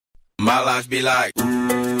My life be like, yeah.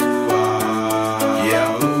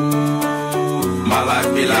 My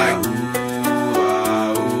life be like,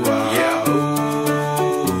 yeah.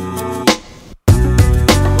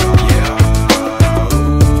 Yeah.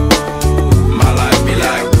 My life be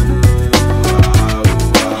like,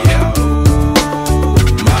 yeah.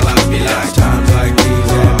 My life be like, times like these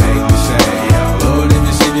that make me say, yeah. Lord, if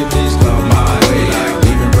you see me, please come my way. Like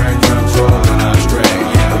leaving breadcrumbs rolling I stray.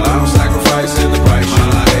 Yeah. Well, I'm sacrificing the price you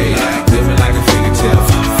pay. Like living like a fingertip.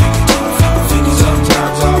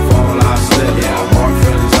 Sometimes I fall, I slip. Yeah, more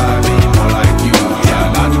feelings I be more like you.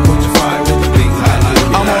 Yeah, not to put your fire with the things I do.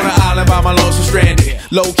 I'm on an island by my lonesome stranded.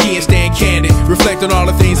 Low key and staying candid. Reflect on all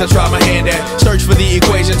the things I try my hand at. Search for the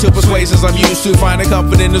equation to persuasions I'm used to. Finding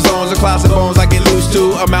comfort in the zones of clouds and bones I get loose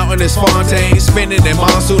to. A mountain is Fontaine. Spinning in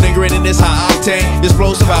monsoon and grinning this high octane.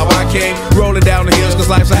 Explosive how I came. Rolling down the hills cause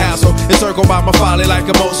life's a hassle. Encircled by my folly like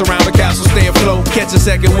a moat around the castle. Stay afloat. Catch a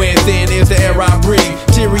second wind thin is the air I breathe.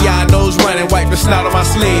 Teary-eyed nose running. Wipe the snot on my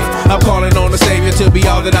sleeve. I'm calling on the Savior to be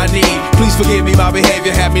all that I need. Please forgive me my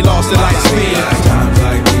behavior. Had me lost in light speed. Times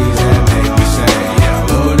like these